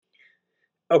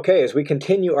Okay, as we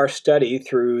continue our study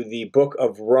through the book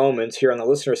of Romans here on the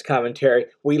Listener's Commentary,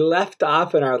 we left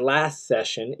off in our last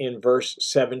session in verse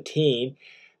 17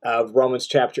 of Romans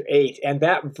chapter 8. And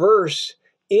that verse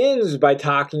ends by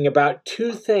talking about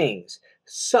two things,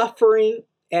 suffering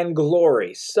and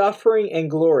glory. Suffering and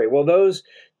glory. Well, those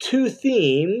two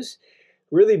themes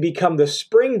really become the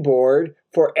springboard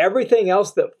for everything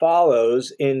else that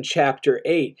follows in chapter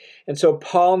 8. And so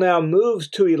Paul now moves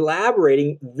to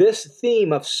elaborating this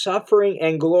theme of suffering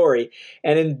and glory.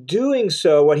 And in doing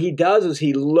so, what he does is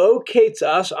he locates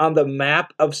us on the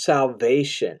map of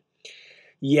salvation.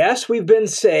 Yes, we've been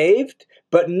saved,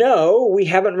 but no, we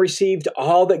haven't received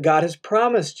all that God has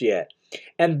promised yet.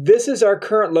 And this is our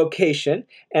current location,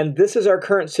 and this is our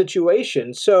current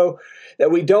situation, so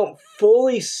that we don't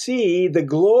fully see the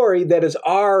glory that is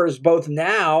ours both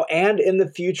now and in the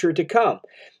future to come.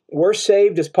 We're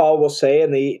saved, as Paul will say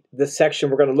in the section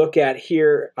we're going to look at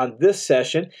here on this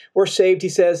session. We're saved, he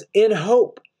says, in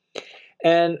hope.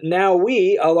 And now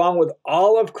we, along with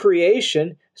all of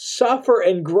creation, suffer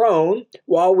and groan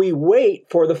while we wait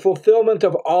for the fulfillment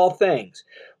of all things.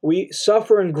 We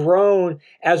suffer and groan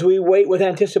as we wait with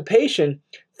anticipation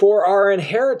for our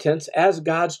inheritance as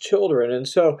God's children. And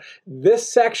so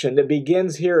this section that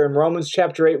begins here in Romans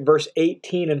chapter 8, verse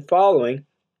 18 and following,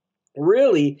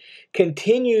 really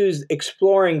continues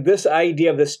exploring this idea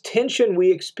of this tension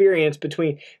we experience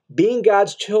between being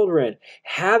God's children,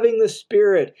 having the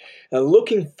Spirit,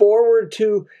 looking forward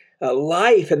to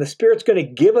life, and the Spirit's going to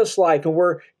give us life, and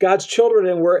we're God's children,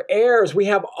 and we're heirs. We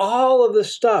have all of the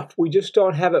stuff. We just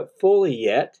don't have it fully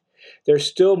yet. There's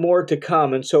still more to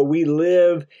come, and so we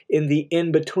live in the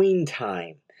in-between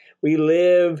time. We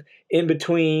live in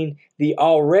between the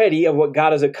already of what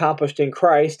God has accomplished in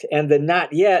Christ and the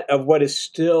not yet of what is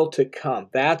still to come.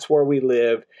 That's where we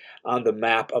live on the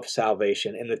map of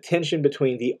salvation, and the tension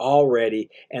between the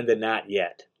already and the not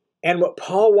yet. And what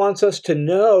Paul wants us to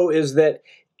know is that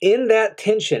in that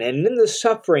tension and in the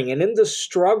suffering and in the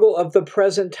struggle of the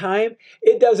present time,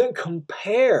 it doesn't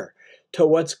compare to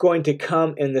what's going to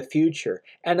come in the future.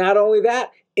 And not only that,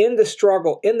 in the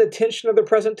struggle, in the tension of the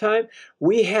present time,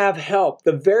 we have help,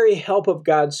 the very help of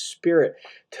God's Spirit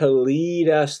to lead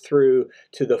us through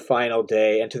to the final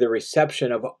day and to the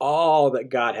reception of all that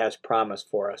God has promised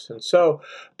for us. And so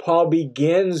Paul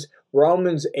begins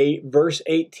Romans 8, verse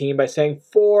 18 by saying,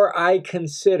 "For I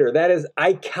consider," that is,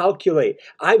 I calculate.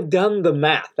 I've done the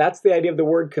math. That's the idea of the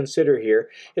word consider here.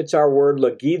 It's our word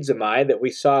logizomai that we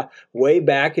saw way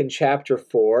back in chapter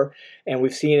 4, and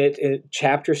we've seen it in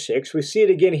chapter 6. We see it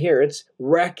again here. It's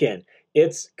reckon,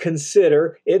 it's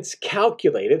consider, it's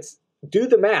calculate, it's do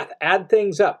the math, add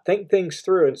things up, think things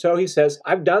through. And so he says,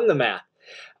 I've done the math.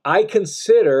 I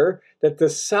consider that the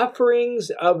sufferings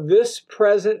of this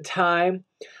present time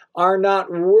are not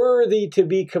worthy to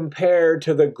be compared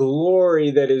to the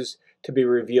glory that is to be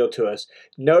revealed to us.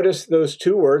 Notice those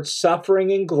two words,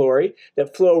 suffering and glory,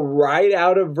 that flow right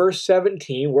out of verse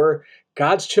 17. We're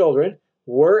God's children,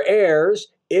 we're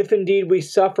heirs, if indeed we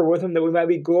suffer with him, that we might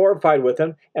be glorified with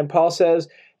him. And Paul says,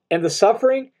 and the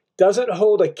suffering doesn't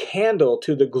hold a candle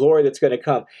to the glory that's going to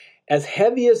come. As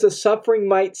heavy as the suffering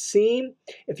might seem,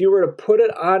 if you were to put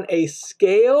it on a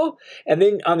scale, and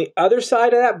then on the other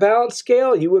side of that balance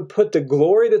scale, you would put the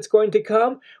glory that's going to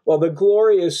come, well, the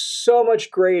glory is so much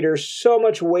greater, so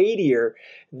much weightier,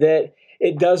 that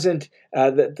it doesn't,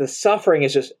 that the suffering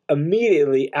is just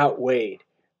immediately outweighed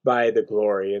by the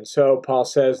glory. And so Paul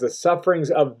says the sufferings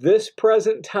of this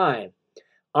present time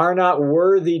are not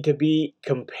worthy to be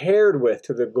compared with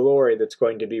to the glory that's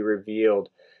going to be revealed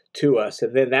to us.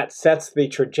 And then that sets the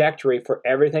trajectory for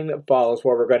everything that follows,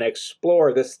 where we're going to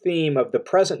explore this theme of the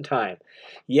present time.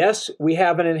 Yes, we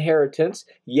have an inheritance.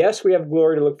 Yes, we have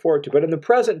glory to look forward to. But in the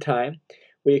present time,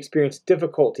 we experience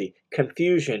difficulty,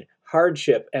 confusion,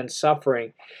 hardship, and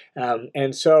suffering.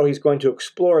 And so he's going to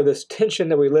explore this tension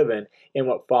that we live in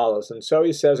what follows. And so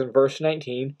he says in verse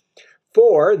 19,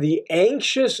 "For the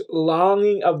anxious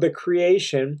longing of the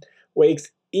creation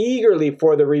waits eagerly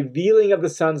for the revealing of the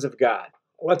sons of God."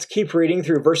 Let's keep reading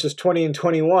through verses 20 and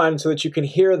 21 so that you can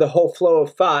hear the whole flow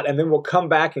of thought, and then we'll come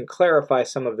back and clarify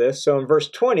some of this. So in verse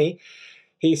 20,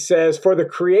 he says, "For the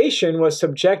creation was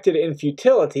subjected in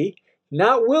futility,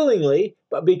 not willingly,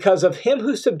 but because of him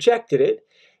who subjected it,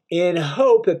 in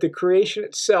hope that the creation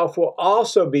itself will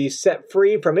also be set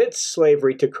free from its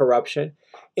slavery to corruption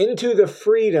into the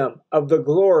freedom of the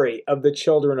glory of the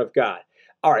children of God."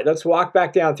 All right, let's walk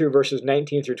back down through verses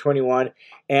 19 through 21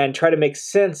 and try to make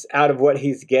sense out of what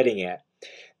he's getting at.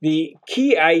 The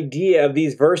key idea of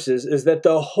these verses is that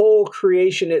the whole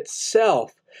creation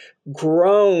itself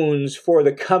groans for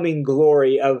the coming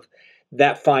glory of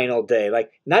that final day.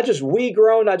 Like, not just we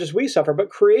groan, not just we suffer, but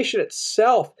creation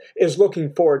itself is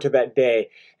looking forward to that day.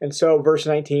 And so, verse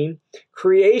 19,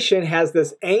 creation has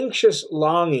this anxious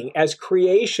longing as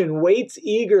creation waits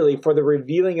eagerly for the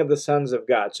revealing of the sons of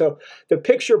God. So, the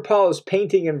picture Paul is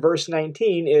painting in verse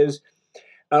 19 is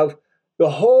of the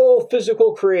whole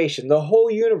physical creation, the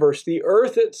whole universe, the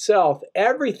earth itself,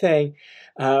 everything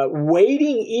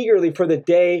waiting eagerly for the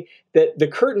day that the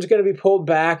curtain's going to be pulled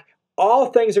back. All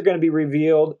things are going to be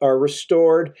revealed or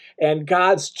restored, and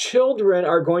God's children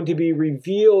are going to be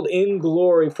revealed in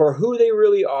glory for who they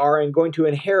really are and going to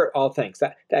inherit all things.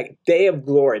 That day of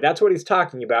glory, that's what he's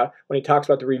talking about when he talks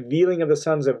about the revealing of the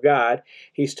sons of God.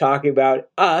 He's talking about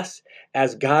us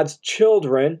as God's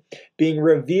children being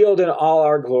revealed in all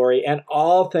our glory and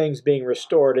all things being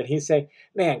restored. And he's saying,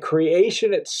 man,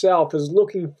 creation itself is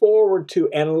looking forward to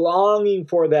and longing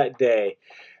for that day.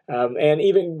 And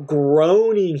even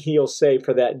groaning, he'll say,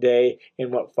 for that day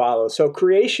in what follows. So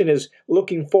creation is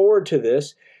looking forward to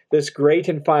this great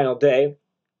and final day.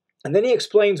 And then he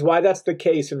explains why that's the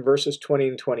case in verses 20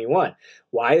 and 21.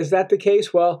 Why is that the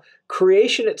case? Well,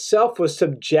 creation itself was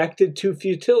subjected to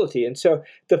futility. And so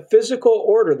the physical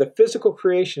order, the physical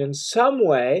creation in some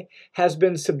way has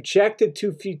been subjected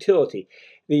to futility.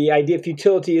 The idea of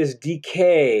futility is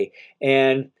decay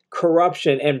and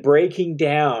corruption and breaking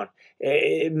down.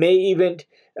 It may even,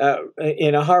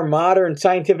 in our modern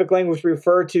scientific language,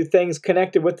 refer to things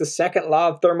connected with the second law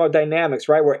of thermodynamics,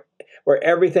 right? Where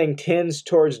everything tends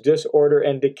towards disorder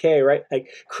and decay, right? Like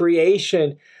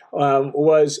creation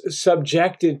was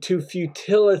subjected to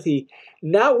futility,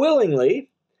 not willingly,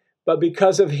 but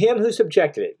because of him who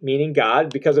subjected it, meaning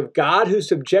God, because of God who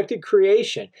subjected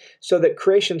creation, so that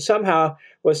creation somehow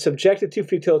was subjected to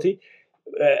futility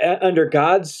under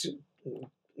God's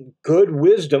good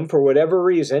wisdom for whatever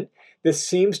reason. This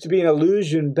seems to be an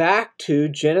allusion back to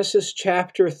Genesis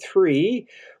chapter 3,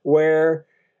 where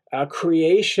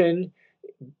creation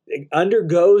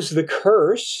undergoes the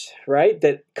curse, right,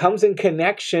 that comes in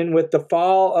connection with the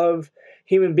fall of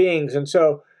human beings. And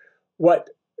so what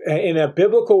in a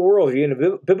biblical worldview, in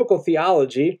a biblical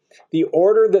theology, the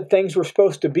order that things were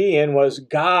supposed to be in was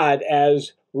God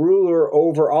as ruler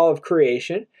over all of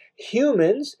creation,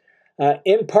 humans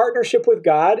in partnership with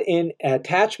God, in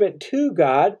attachment to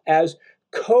God as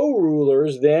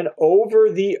co-rulers then over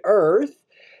the earth,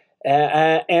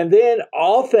 and then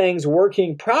all things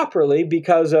working properly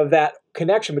because of that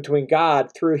connection between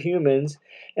God through humans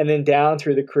and then down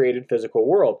through the created physical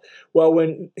world. Well,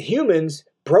 when humans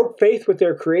broke faith with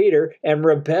their Creator and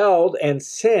rebelled and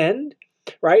sinned,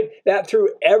 right, that threw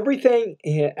everything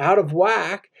out of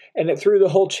whack, and it threw the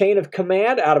whole chain of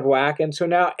command out of whack, and so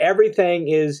now everything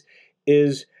is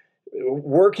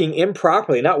working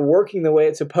improperly, not working the way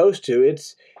it's supposed to.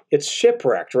 It's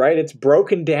shipwrecked, right? It's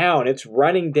broken down. It's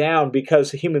running down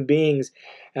because human beings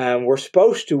were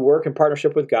supposed to work in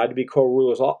partnership with God to be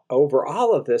co-rulers over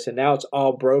all of this, and now it's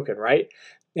all broken, right?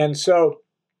 And so,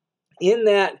 in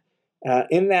that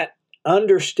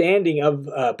understanding of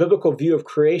biblical view of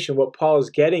creation, what Paul is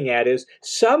getting at is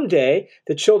someday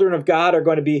the children of God are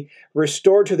going to be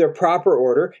restored to their proper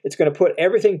order. It's going to put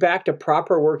everything back to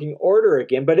proper working order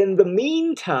again. But in the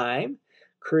meantime,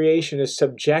 creation is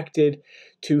subjected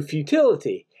to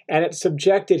futility. And it's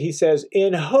subjected, he says,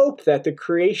 in hope that the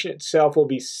creation itself will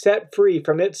be set free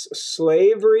from its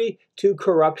slavery to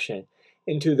corruption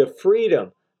into the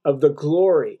freedom of the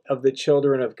glory of the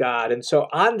children of God. And so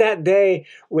on that day,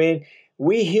 when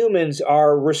we humans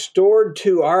are restored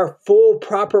to our full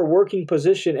proper working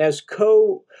position as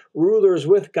co-rulers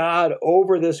with God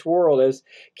over this world, as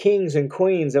kings and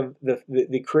queens of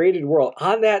the created world,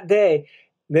 on that day,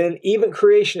 then even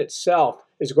creation itself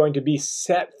is going to be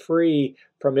set free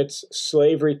from its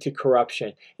slavery to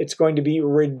corruption. It's going to be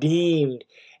redeemed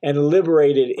and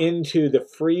liberated into the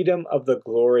freedom of the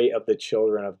glory of the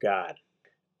children of God.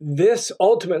 This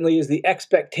ultimately is the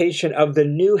expectation of the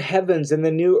new heavens and the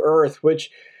new earth,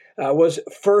 which was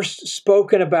first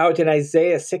spoken about in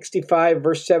Isaiah 65,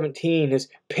 verse 17, is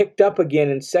picked up again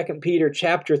in 2 Peter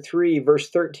chapter 3,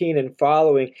 verse 13 and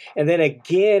following, and then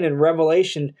again in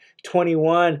Revelation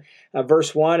 21,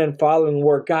 verse 1 and following,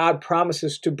 where God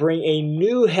promises to bring a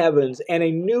new heavens and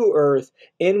a new earth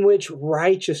in which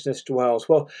righteousness dwells.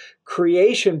 Well,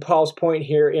 creation, Paul's point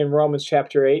here in Romans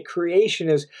chapter 8, creation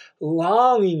is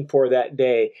longing for that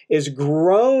day, is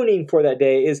groaning for that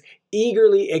day, is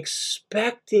eagerly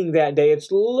expecting that day.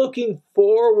 It's looking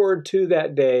forward to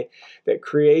that day that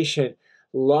creation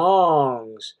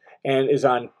longs and is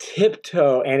on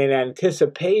tiptoe and in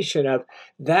anticipation of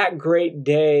that great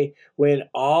day when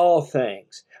all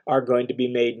things are going to be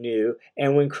made new,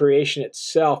 and when creation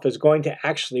itself is going to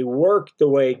actually work the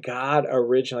way God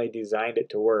originally designed it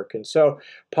to work. And so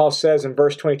Paul says in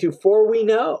verse 22, "For we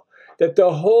know that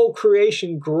the whole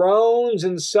creation groans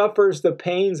and suffers the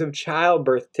pains of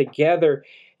childbirth together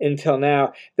until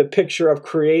now." The picture of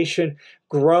creation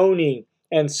groaning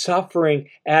and suffering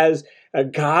as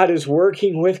God is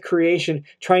working with creation,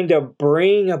 trying to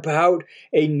bring about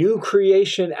a new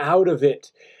creation out of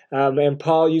it. And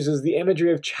Paul uses the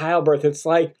imagery of childbirth. It's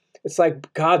like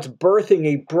God's birthing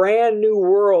a brand new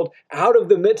world out of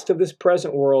the midst of this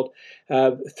present world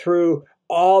through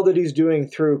all that he's doing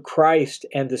through Christ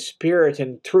and the Spirit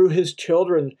and through his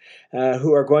children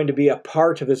who are going to be a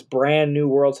part of this brand new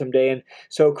world someday. And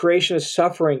so creation is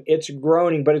suffering, it's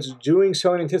groaning, but it's doing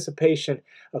so in anticipation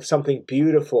of something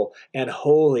beautiful and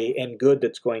holy and good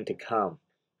that's going to come.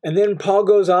 And then Paul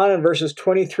goes on in verses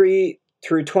 23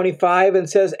 through 25 and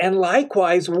says, "And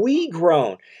likewise we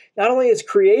groan." Not only is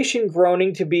creation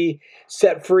groaning to be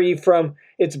set free from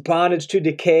its bondage to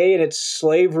decay and its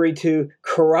slavery to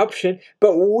corruption,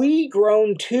 but we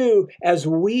groan too as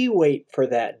we wait for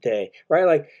that day, right?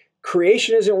 Like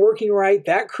creation isn't working right.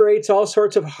 That creates all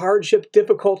sorts of hardship,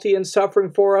 difficulty, and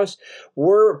suffering for us.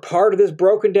 We're part of this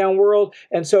broken down world.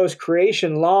 And so as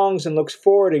creation longs and looks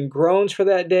forward and groans for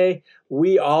that day,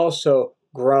 we also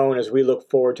groan as we look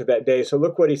forward to that day. So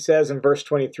look what he says in verse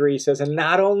 23. He says, "And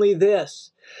not only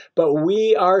this, but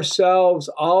we ourselves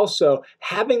also,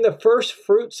 having the first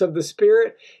fruits of the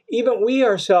Spirit, even we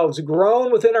ourselves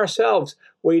groan within ourselves,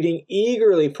 waiting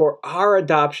eagerly for our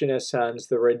adoption as sons,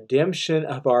 the redemption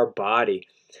of our body."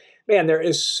 Man, there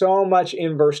is so much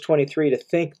in verse 23 to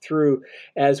think through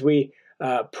as we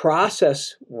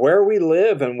process where we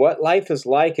live and what life is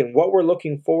like and what we're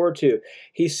looking forward to.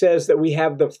 He says that we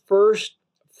have the first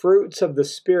fruits of the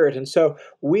Spirit. And so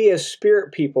we as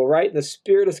Spirit people, right? The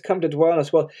Spirit has come to dwell in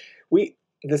us. Well,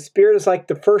 the Spirit is like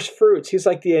the first fruits. He's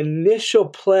like the initial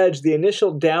pledge, the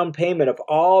initial down payment of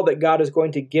all that God is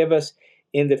going to give us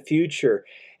in the future.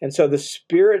 And so the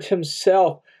Spirit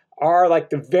himself are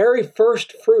like the very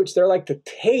first fruits. They're like the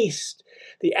taste,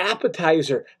 the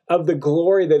appetizer of the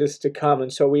glory that is to come.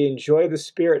 And so we enjoy the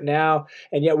Spirit now,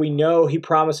 and yet we know he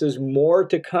promises more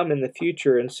to come in the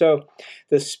future. And so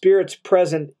the Spirit's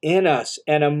present in us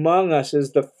and among us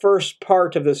is the first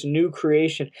part of this new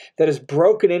creation that is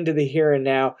broken into the here and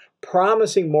now,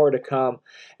 promising more to come.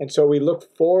 And so we look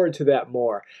forward to that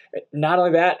more. Not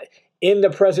only that, in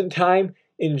the present time,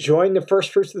 enjoying the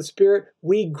first fruits of the Spirit,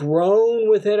 we groan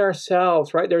within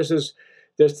ourselves, right? There's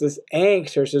this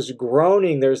angst, there's this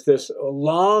groaning, there's this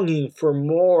longing for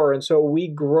more. And so we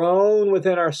groan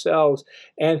within ourselves.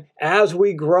 And as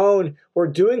we groan, we're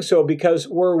doing so because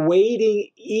we're waiting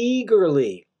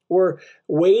eagerly. We're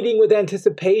waiting with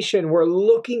anticipation. We're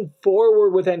looking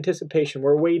forward with anticipation.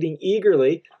 We're waiting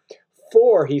eagerly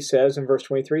for, he says in verse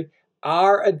 23,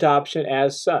 our adoption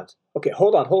as sons. Okay,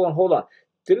 hold on.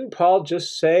 Didn't Paul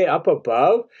just say up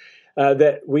above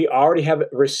that we already have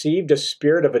received a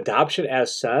spirit of adoption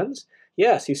as sons?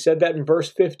 Yes, he said that in verse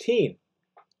 15.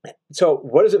 So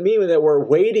what does it mean that we're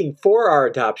waiting for our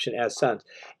adoption as sons?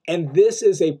 And this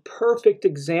is a perfect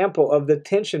example of the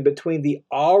tension between the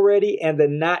already and the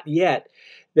not yet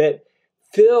that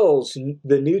fills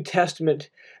the New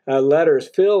Testament letters,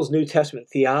 fills New Testament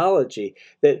theology,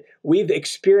 that we've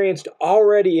experienced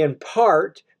already in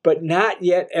part, but not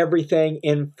yet everything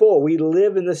in full. We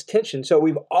live in this tension. So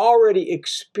we've already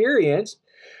experienced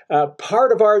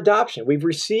part of our adoption. We've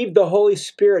received the Holy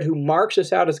Spirit who marks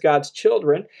us out as God's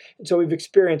children. And so we've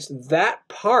experienced that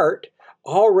part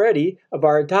already of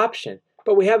our adoption.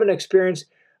 But we haven't experienced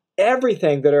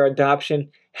everything that our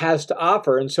adoption has to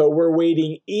offer. And so we're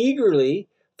waiting eagerly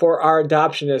for our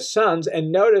adoption as sons.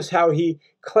 And notice how he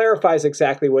clarifies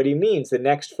exactly what he means. The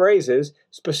next phrase is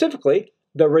specifically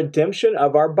the redemption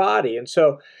of our body. And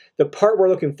so the part we're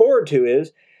looking forward to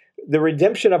is the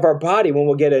redemption of our body, when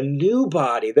we'll get a new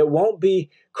body that won't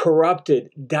be corrupted,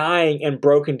 dying, and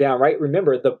broken down, right?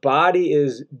 Remember, the body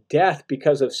is death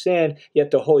because of sin,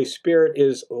 yet the Holy Spirit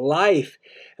is life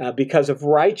because of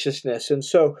righteousness. And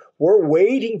so we're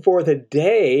waiting for the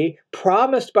day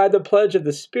promised by the pledge of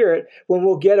the Spirit when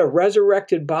we'll get a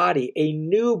resurrected body, a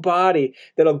new body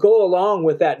that'll go along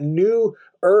with that new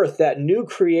earth, that new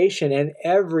creation, and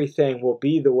everything will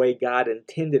be the way God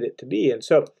intended it to be. And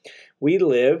so we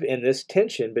live in this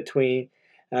tension between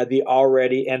the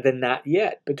already and the not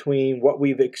yet, between what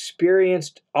we've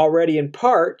experienced already in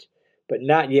part, but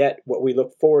not yet what we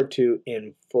look forward to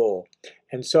in full.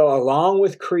 And so along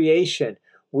with creation,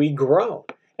 we groan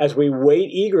as we wait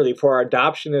eagerly for our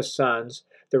adoption as sons,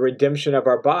 the redemption of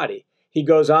our body. He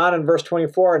goes on in verse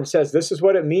 24 and says, this is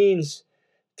what it means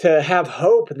to have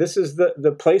hope, this is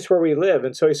the place where we live.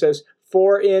 And so he says,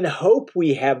 for in hope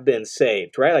we have been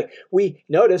saved, right? Like we,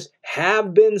 notice,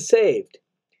 have been saved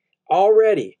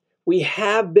already. We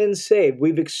have been saved.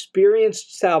 We've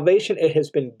experienced salvation. It has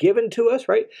been given to us,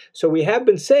 right? So we have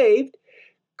been saved,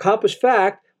 accomplished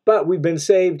fact, but we've been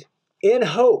saved in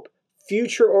hope,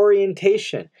 future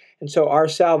orientation. And so our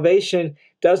salvation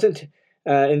doesn't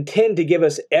intend to give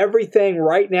us everything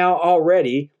right now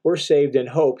already. We're saved in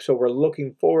hope. So we're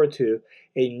looking forward to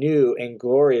a new and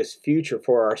glorious future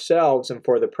for ourselves and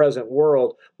for the present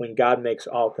world when God makes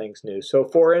all things new. So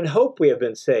for in hope we have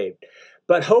been saved.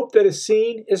 But hope that is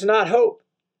seen is not hope.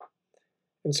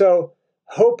 And so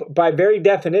hope, by very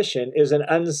definition, is an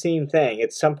unseen thing.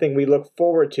 It's something we look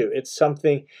forward to. It's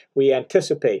something we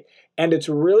anticipate. And it's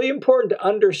really important to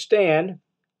understand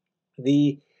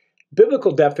the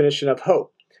biblical definition of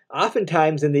hope.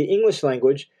 Oftentimes in the English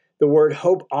language, the word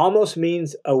hope almost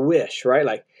means a wish, right?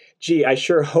 Like, gee, I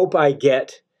sure hope I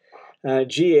get.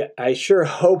 Gee, I sure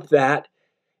hope that.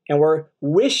 And we're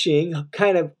wishing,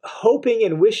 kind of hoping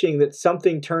and wishing that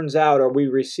something turns out or we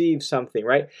receive something,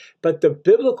 right? But the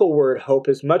biblical word hope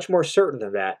is much more certain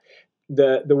than that.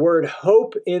 The word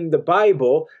hope in the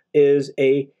Bible is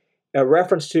a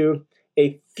reference to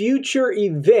a future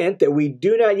event that we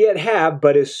do not yet have,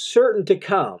 but is certain to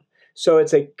come. So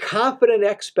it's a confident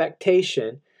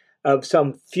expectation of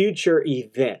some future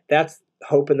event. That's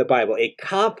hope in the Bible, a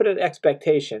confident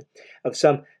expectation of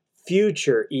some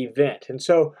future event. And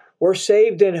so we're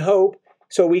saved in hope,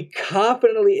 so we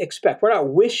confidently expect. We're not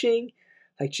wishing,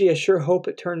 like, gee, I sure hope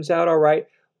it turns out all right.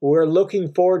 We're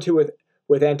looking forward to it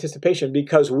with anticipation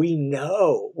because we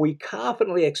know, we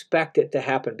confidently expect it to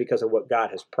happen because of what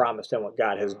God has promised and what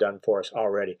God has done for us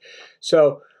already.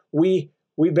 So we've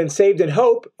been saved in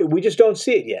hope. We just don't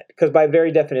see it yet because by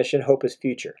very definition, hope is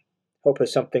future. Hope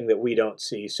is something that we don't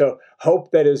see. So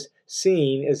hope that is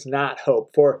seen is not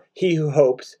hope. For he who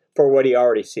hopes for what he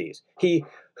already sees. He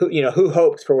who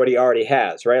hopes for what he already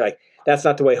has, right? Like that's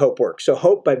not the way hope works. So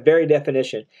hope by very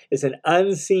definition is an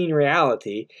unseen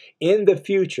reality in the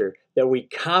future that we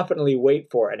confidently wait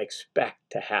for and expect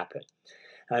to happen.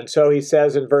 And so he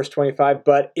says in verse 25,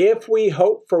 but if we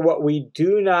hope for what we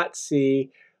do not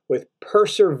see with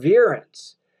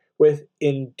perseverance, with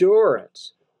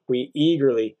endurance, we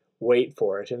eagerly wait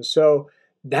for it. And so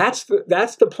that's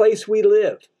the place we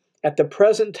live. At the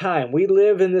present time, we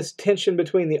live in this tension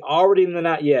between the already and the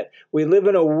not yet. We live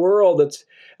in a world that's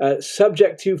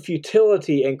subject to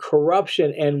futility and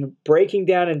corruption and breaking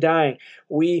down and dying.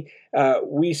 We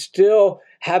still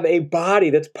have a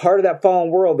body that's part of that fallen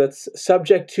world that's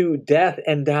subject to death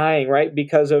and dying, right,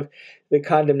 because of the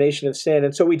condemnation of sin.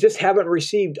 And so we just haven't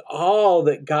received all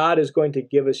that God is going to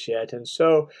give us yet. And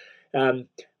so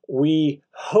we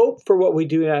hope for what we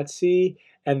do not see,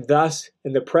 and thus,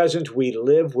 in the present, we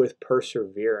live with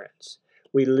perseverance.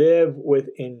 We live with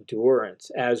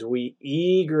endurance as we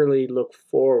eagerly look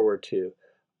forward to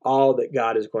all that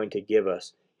God is going to give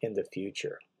us in the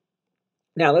future.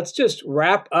 Now, let's just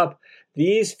wrap up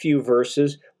these few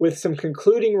verses with some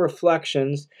concluding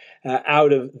reflections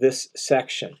out of this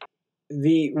section.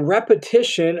 The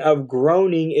repetition of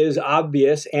groaning is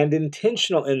obvious and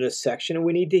intentional in this section, and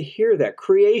we need to hear that.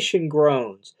 Creation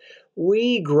groans.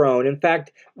 We groan. In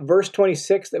fact, verse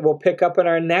 26 that we'll pick up in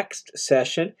our next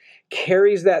session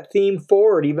carries that theme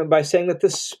forward, even by saying that the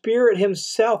Spirit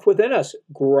himself within us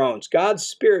groans. God's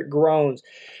Spirit groans.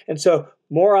 And so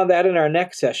more on that in our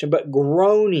next session. But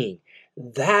groaning,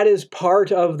 that is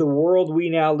part of the world we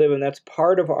now live in. That's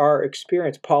part of our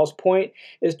experience. Paul's point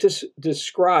is to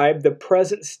describe the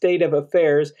present state of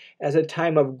affairs as a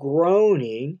time of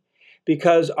groaning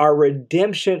because our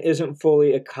redemption isn't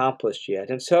fully accomplished yet.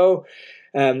 And so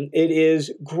it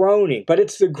is groaning, but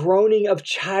it's the groaning of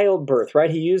childbirth,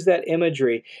 right? He used that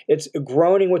imagery. It's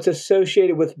groaning what's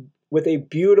associated with a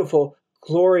beautiful,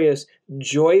 glorious,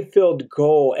 joy-filled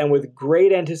goal and with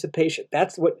great anticipation.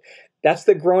 That's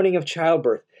the groaning of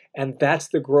childbirth, and that's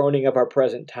the groaning of our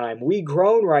present time. We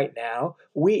groan right now.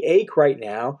 We ache right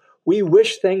now. We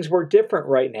wish things were different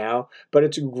right now, but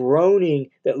it's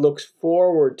groaning that looks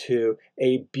forward to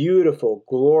a beautiful,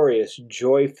 glorious,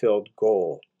 joy-filled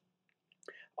goal.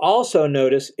 Also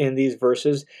notice in these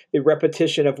verses the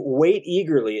repetition of wait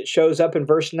eagerly. It shows up in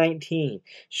verse 19,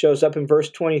 shows up in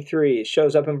verse 23, it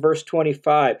shows up in verse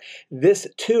 25. This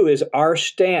too is our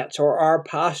stance or our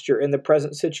posture in the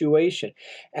present situation.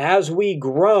 As we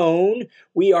groan,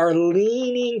 we are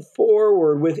leaning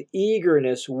forward with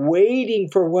eagerness, waiting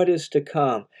for what is to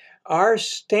come. Our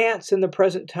stance in the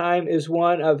present time is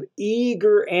one of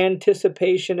eager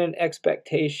anticipation and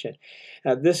expectation.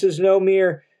 This is no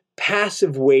mere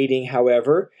passive waiting,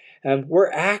 however.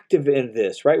 We're active in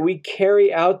this, right? We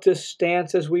carry out this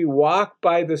stance as we walk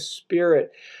by the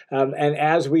Spirit. And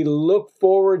as we look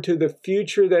forward to the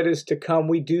future that is to come,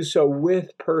 we do so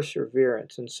with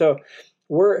perseverance. And so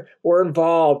we're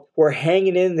involved, we're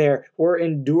hanging in there, we're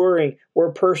enduring,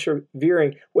 we're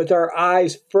persevering with our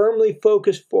eyes firmly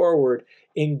focused forward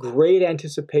in great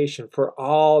anticipation for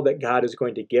all that God is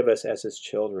going to give us as his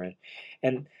children.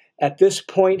 And at this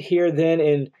point here then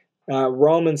in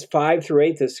Romans 5 through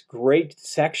 8, this great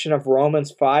section of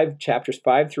Romans 5, chapters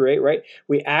 5 through 8, right?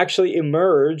 We actually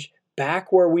emerge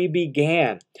back where we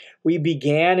began. We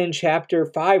began in chapter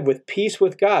 5 with peace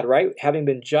with God, right? Having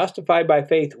been justified by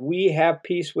faith, we have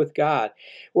peace with God.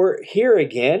 We're here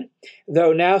again,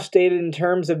 though now stated in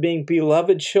terms of being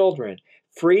beloved children,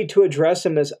 free to address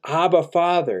him as Abba,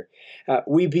 Father.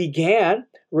 We began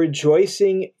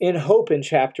rejoicing in hope in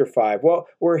chapter 5. Well,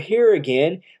 we're here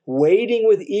again, waiting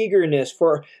with eagerness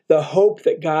for the hope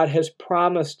that God has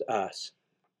promised us.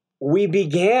 We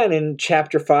began in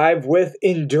chapter 5 with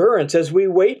endurance as we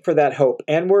wait for that hope.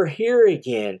 And we're here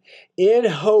again in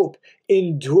hope,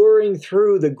 enduring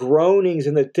through the groanings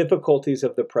and the difficulties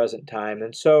of the present time.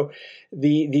 And so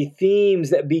the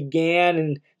themes that began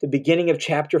in the beginning of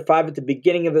chapter 5, at the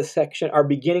beginning of the section, are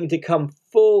beginning to come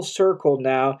full circle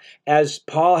now as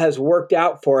Paul has worked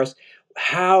out for us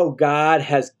how God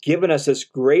has given us this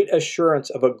great assurance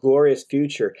of a glorious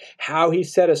future, how he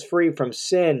set us free from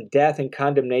sin, death, and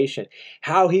condemnation,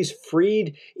 how he's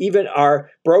freed even our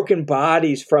broken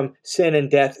bodies from sin and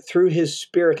death through his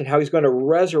Spirit, and how he's going to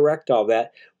resurrect all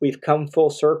that. We've come full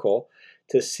circle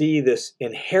to see this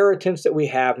inheritance that we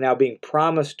have now being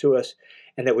promised to us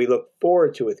and that we look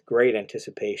forward to with great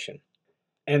anticipation.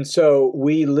 And so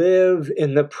we live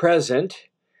in the present,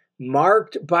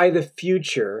 marked by the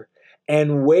future,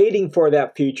 and waiting for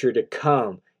that future to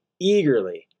come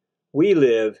eagerly. We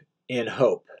live in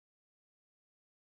hope.